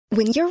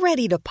When you're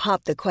ready to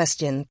pop the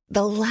question,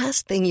 the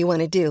last thing you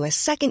want to do is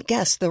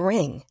second-guess the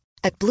ring.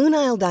 At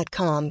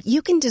BlueNile.com,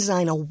 you can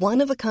design a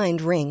one-of-a-kind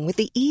ring with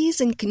the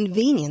ease and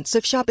convenience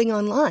of shopping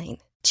online.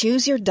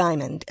 Choose your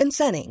diamond and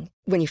setting.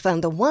 When you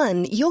find the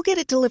one, you'll get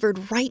it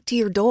delivered right to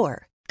your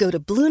door. Go to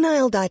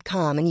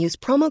BlueNile.com and use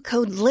promo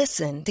code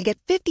LISTEN to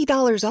get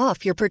 $50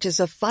 off your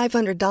purchase of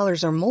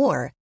 $500 or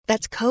more.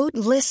 That's code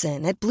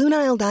LISTEN at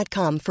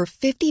BlueNile.com for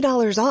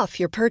 $50 off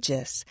your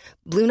purchase.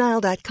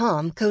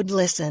 BlueNile.com, code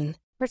LISTEN.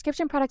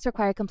 Prescription products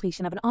require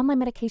completion of an online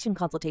medication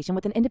consultation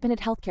with an independent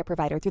healthcare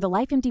provider through the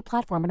LifeMD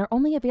platform and are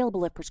only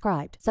available if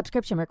prescribed.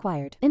 Subscription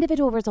required.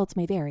 Individual results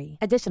may vary.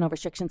 Additional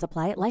restrictions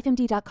apply at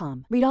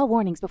lifemd.com. Read all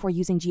warnings before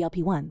using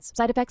GLP-1s.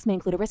 Side effects may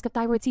include a risk of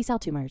thyroid C-cell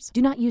tumors.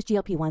 Do not use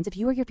GLP-1s if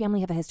you or your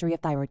family have a history of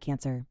thyroid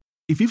cancer.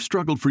 If you've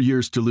struggled for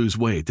years to lose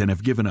weight and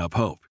have given up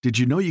hope, did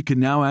you know you can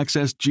now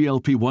access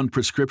GLP-1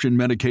 prescription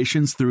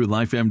medications through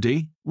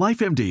LifeMD?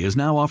 LifeMD is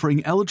now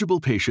offering eligible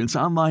patients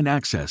online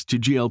access to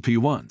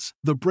GLP-1s,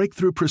 the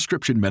breakthrough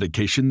prescription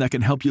medication that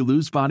can help you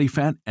lose body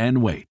fat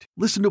and weight.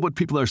 Listen to what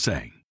people are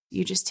saying.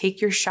 You just take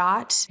your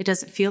shot. It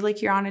doesn't feel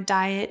like you're on a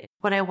diet.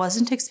 What I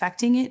wasn't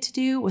expecting it to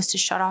do was to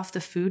shut off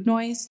the food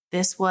noise.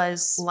 This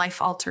was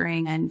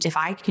life-altering, and if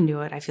I can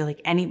do it, I feel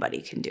like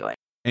anybody can do it.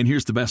 And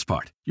here's the best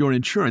part. Your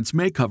insurance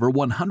may cover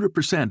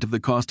 100% of the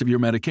cost of your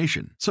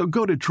medication. So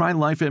go to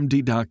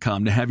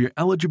TryLifeMD.com to have your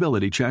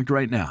eligibility checked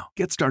right now.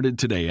 Get started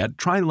today at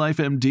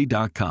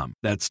TryLifeMD.com.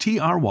 That's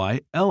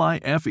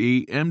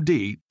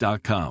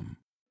TryLifeMD.com.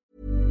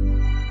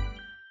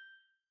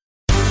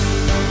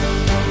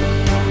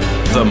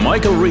 The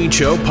Michael Reid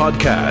Show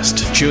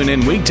podcast. Tune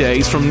in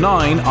weekdays from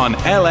 9 on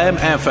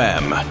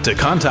LMFM. To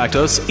contact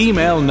us,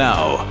 email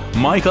now,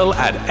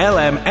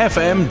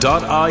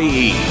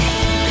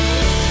 michael@lmfm.ie.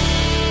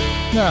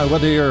 Now,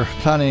 whether you're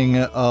planning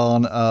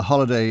on a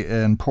holiday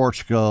in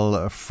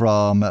Portugal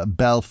from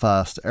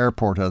Belfast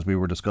Airport, as we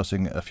were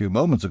discussing a few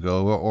moments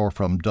ago, or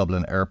from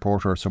Dublin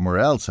Airport or somewhere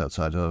else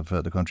outside of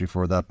the country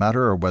for that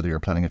matter, or whether you're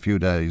planning a few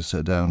days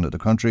down the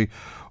country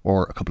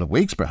or a couple of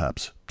weeks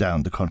perhaps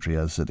down the country,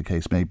 as the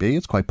case may be,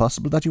 it's quite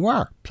possible that you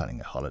are planning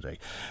a holiday.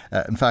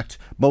 In fact,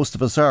 most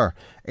of us are.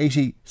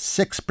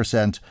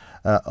 86%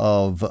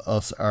 of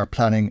us are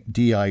planning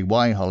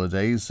DIY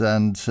holidays,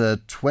 and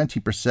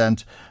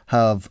 20%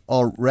 have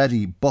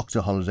already booked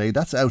a holiday.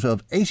 That's out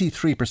of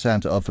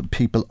 83% of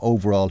people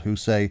overall who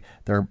say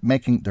they're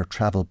making their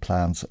travel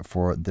plans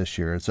for this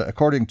year. So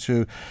according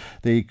to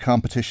the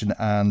Competition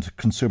and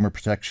Consumer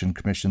Protection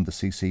Commission, the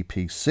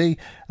CCPC,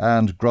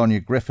 and Grania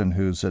Griffin,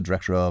 who's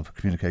Director of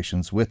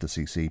Communications with the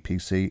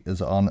CCPC,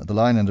 is on the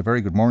line. And a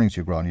very good morning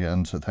to you, Grania,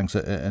 and thanks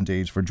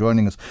indeed for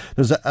joining us.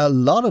 There's a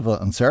lot of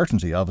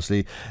uncertainty,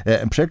 obviously,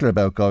 in particular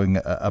about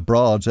going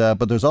abroad,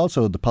 but there's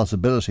also the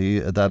possibility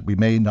that we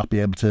may not be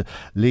able to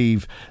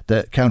leave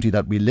the county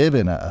that we live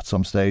in at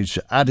some stage,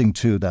 adding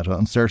to that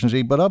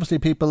uncertainty. But obviously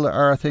people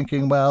are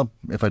thinking, well,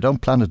 if I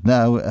don't plan it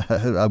now,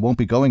 I won't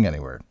be going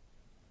anywhere.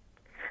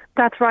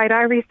 That's right.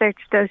 Our research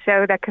does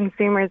show that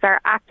consumers are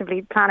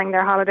actively planning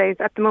their holidays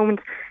at the moment.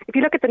 If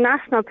you look at the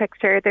national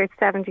picture, there's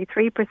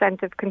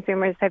 73% of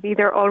consumers have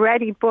either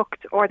already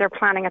booked or they're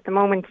planning at the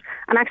moment.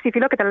 And actually, if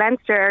you look at the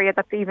Leinster area,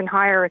 that's even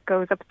higher. It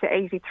goes up to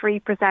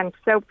 83%.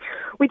 So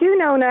we do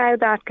know now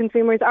that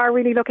consumers are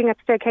really looking at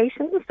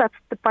staycations. That's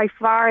by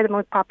far the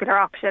most popular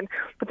option.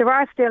 But there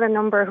are still a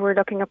number who are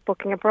looking at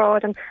booking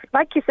abroad. And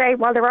like you say,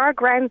 while there are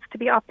grounds to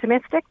be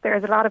optimistic,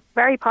 there's a lot of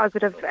very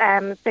positive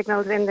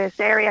signals in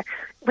this area.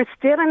 We're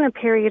still in a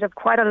period of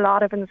quite a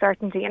lot of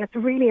uncertainty, and it's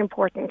really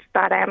important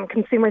that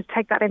consumers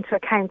take that into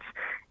account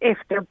if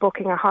they're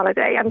booking a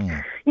holiday. And,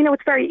 you know,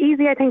 it's very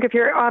easy, I think, if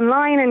you're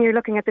online and you're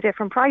looking at the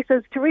different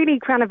prices, to really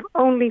kind of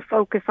only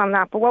focus on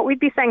that. But what we'd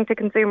be saying to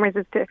consumers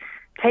is to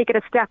take it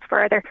a step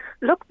further,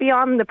 look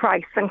beyond the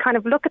price and kind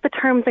of look at the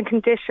terms and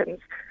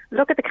conditions,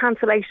 look at the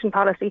cancellation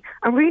policy,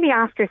 and really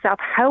ask yourself,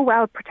 how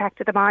well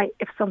protected am I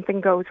if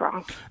something goes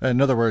wrong? In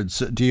other words,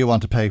 do you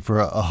want to pay for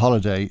a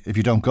holiday if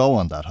you don't go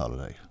on that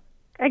holiday?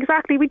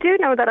 Exactly. We do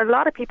know that a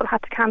lot of people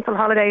had to cancel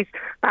holidays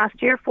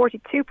last year.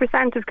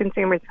 42% of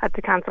consumers had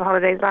to cancel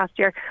holidays last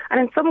year. And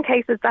in some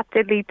cases, that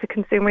did lead to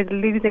consumers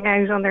losing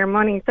out on their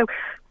money. So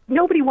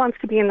nobody wants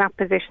to be in that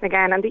position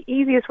again. And the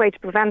easiest way to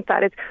prevent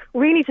that is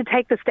really to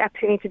take the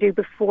steps you need to do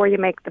before you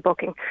make the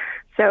booking.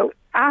 So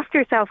ask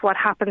yourself what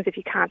happens if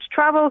you can't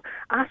travel.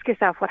 Ask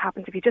yourself what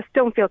happens if you just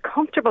don't feel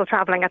comfortable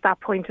travelling at that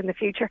point in the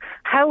future.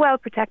 How well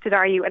protected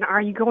are you, and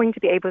are you going to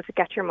be able to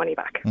get your money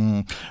back?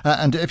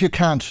 And if you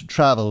can't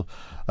travel,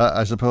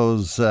 I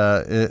suppose,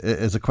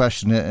 is a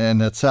question in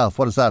itself.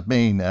 What does that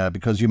mean?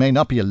 Because you may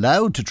not be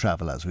allowed to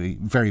travel, as we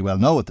very well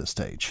know at this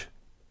stage.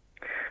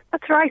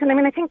 That's right. And I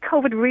mean, I think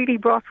COVID really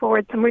brought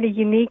forward some really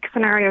unique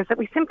scenarios that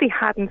we simply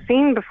hadn't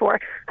seen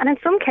before. And in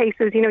some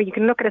cases, you know, you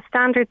can look at a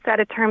standard set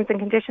of terms and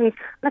conditions.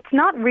 That's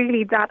not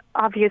really that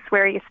obvious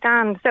where you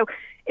stand. So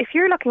if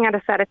you're looking at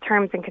a set of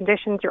terms and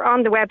conditions, you're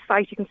on the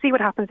website, you can see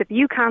what happens if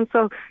you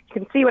cancel, you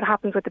can see what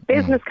happens with the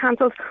business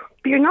cancels,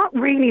 but you're not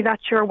really that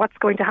sure what's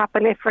going to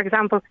happen if, for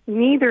example,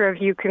 neither of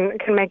you can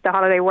make the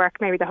holiday work.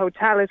 Maybe the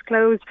hotel is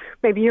closed,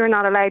 maybe you're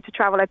not allowed to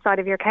travel outside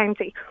of your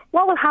county.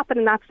 What will happen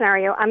in that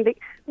scenario? And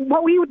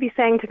what we would be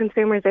saying to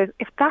consumers is,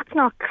 if that's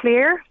not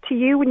clear to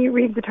you when you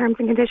read the terms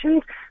and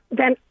conditions,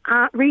 then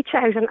reach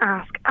out and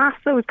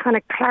ask those kind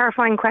of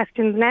clarifying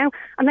questions now,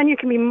 and then you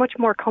can be much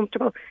more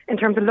comfortable in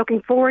terms of looking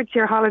forward to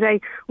your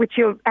holiday, which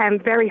you'll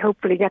very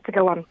hopefully get to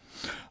go on.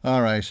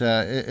 All right.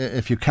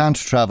 If you can't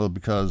travel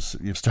because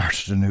you've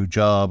started a new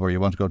job or you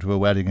want to go to a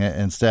wedding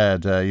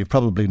instead, you've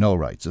probably no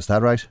rights. Is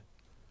that right?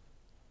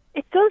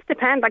 It does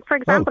depend. Like, for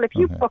example, if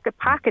you book a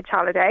package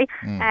holiday,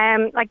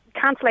 like,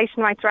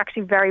 cancellation rights are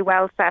actually very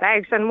well set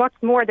out. And what's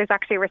more, there's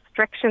actually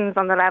restrictions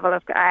on the level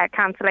of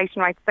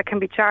cancellation rights that can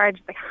be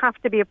charged. They have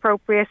to be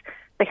appropriate.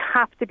 They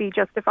have to be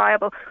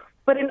justifiable.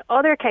 But in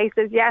other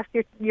cases, yes,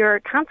 your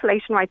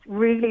cancellation rights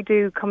really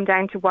do come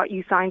down to what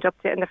you signed up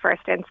to in the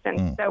first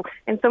instance. So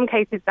in some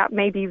cases, that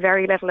may be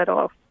very little at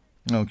all.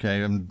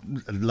 Okay,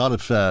 a lot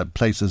of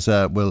places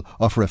will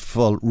offer a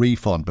full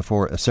refund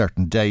before a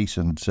certain date,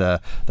 and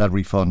that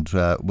refund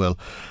will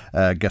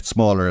get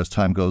smaller as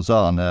time goes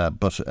on.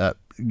 But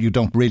you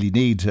don't really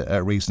need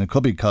a reason. It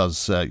could be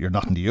because you're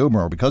not in the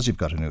humour or because you've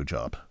got a new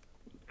job.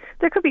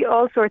 There could be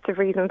all sorts of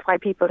reasons why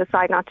people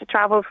decide not to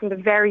travel, from the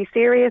very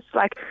serious,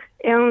 like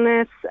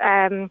illness,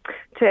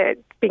 to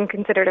being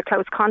considered a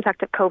close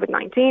contact of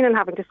COVID-19 and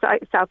having to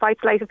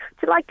self-isolate,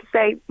 to, like,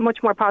 say, much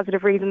more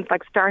positive reasons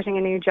like starting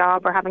a new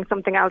job or having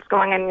something else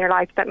going on in your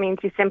life that means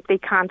you simply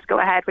can't go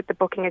ahead with the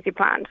booking as you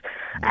planned.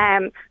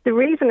 The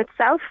reason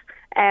itself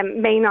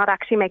may not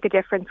actually make a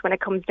difference when it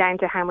comes down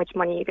to how much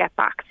money you get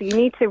back. So you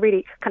need to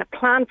really kind of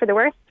plan for the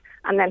worst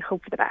and then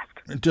hope for the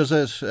best. Does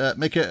it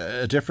make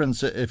a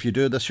difference if you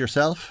do this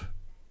yourself?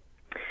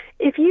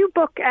 If you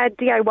book a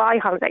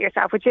DIY holiday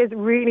yourself, which is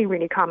really,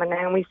 really common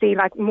now, and we see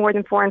like more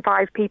than 4 in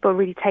 5 people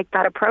really take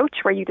that approach,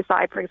 where you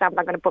decide, for example,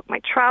 I'm going to book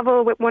my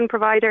travel with one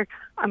provider,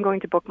 I'm going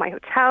to book my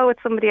hotel with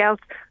somebody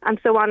else, and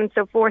so on and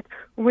so forth.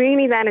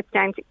 Really, then it's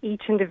down to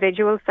each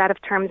individual set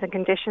of terms and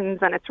conditions,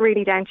 and it's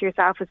really down to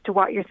yourself as to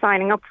what you're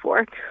signing up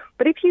for.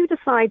 But if you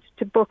decide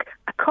to book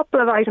a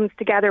couple of items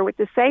together with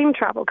the same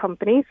travel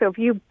company, so if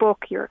you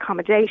book your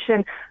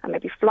accommodation and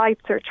maybe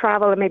flights or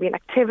travel and maybe an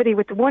activity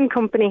with the one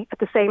company at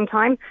the same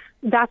time,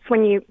 that's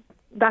when you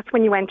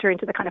enter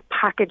into the kind of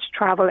package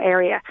travel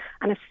area.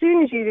 And as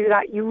soon as you do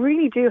that, you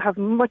really do have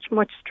much,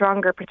 much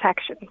stronger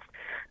protections.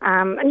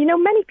 And, you know,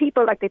 many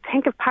people, like, they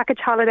think of package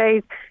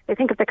holidays, they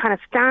think of the kind of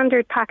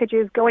standard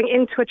packages, going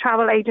into a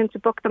travel agent to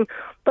book them.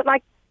 But,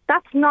 like,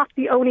 that's not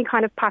the only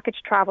kind of package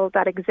travel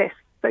that exists.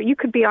 So you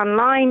could be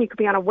online, you could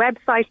be on a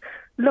website,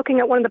 looking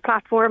at one of the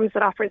platforms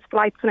that offers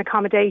flights and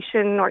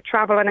accommodation or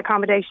travel and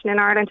accommodation in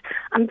Ireland,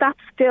 and that's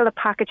still a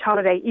package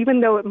holiday, even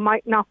though it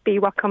might not be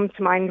what comes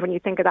to mind when you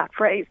think of that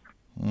phrase.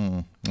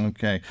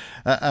 Okay.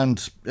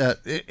 And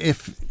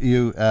if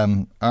you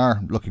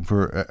are looking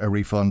for a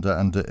refund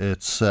and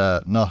it's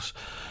not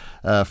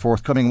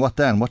forthcoming, what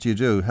then? What do you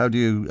do? How do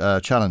you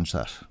challenge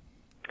that?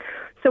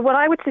 So what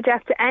I would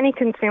suggest to any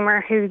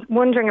consumer who's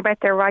wondering about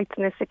their rights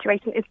in this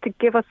situation is to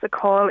give us a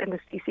call in the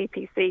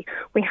CCPC.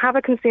 We have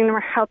a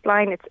consumer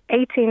helpline. It's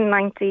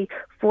 1890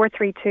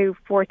 432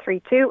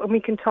 432, and we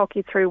can talk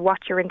you through what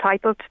you're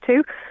entitled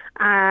to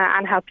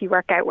and help you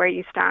work out where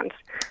you stand.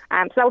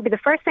 So that would be the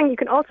first thing. You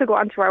can also go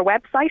onto our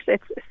website.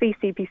 It's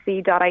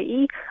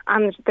ccpc.ie,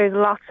 and there's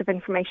lots of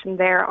information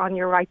there on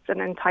your rights and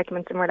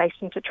entitlements in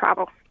relation to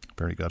travel.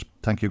 Very good.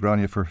 Thank you,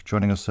 Grania, for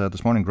joining us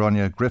this morning.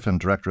 Grania Griffin,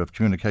 Director of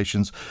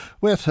Communications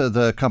with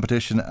the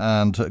Competition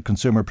and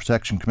Consumer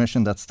Protection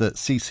Commission. That's the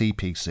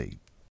CCPC.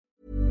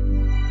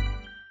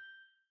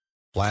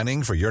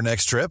 Planning for your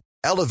next trip?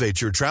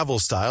 Elevate your travel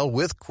style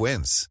with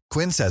Quince.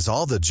 Quince has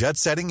all the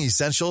jet-setting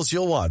essentials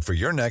you'll want for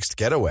your next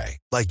getaway,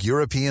 like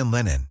European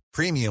linen,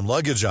 premium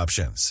luggage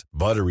options,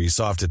 buttery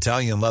soft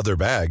Italian leather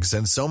bags,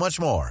 and so much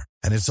more.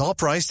 And it's all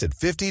priced at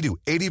 50 to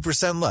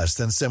 80% less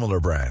than similar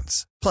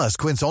brands. Plus,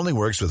 Quince only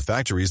works with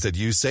factories that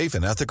use safe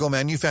and ethical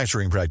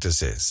manufacturing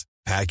practices.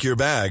 Pack your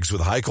bags with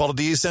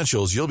high-quality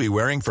essentials you'll be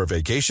wearing for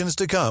vacations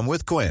to come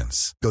with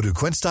Quince. Go to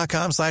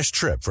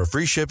quince.com/trip for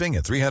free shipping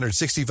and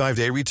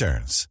 365-day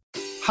returns.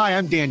 Hi,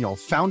 I'm Daniel,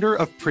 founder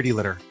of Pretty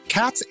Litter.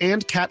 Cats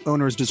and cat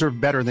owners deserve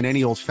better than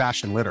any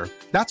old-fashioned litter.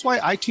 That's why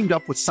I teamed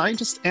up with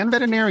scientists and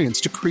veterinarians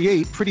to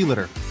create Pretty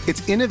Litter.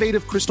 Its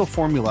innovative crystal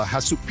formula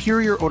has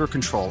superior odor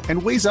control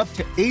and weighs up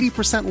to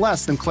 80%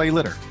 less than clay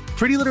litter.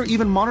 Pretty Litter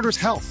even monitors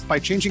health by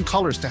changing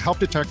colors to help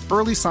detect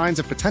early signs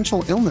of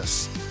potential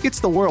illness. It's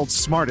the world's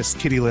smartest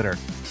kitty litter.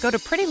 Go to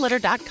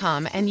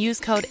prettylitter.com and use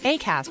code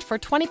ACAST for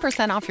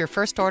 20% off your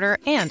first order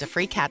and a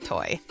free cat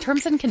toy.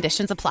 Terms and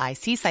conditions apply.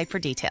 See site for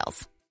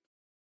details.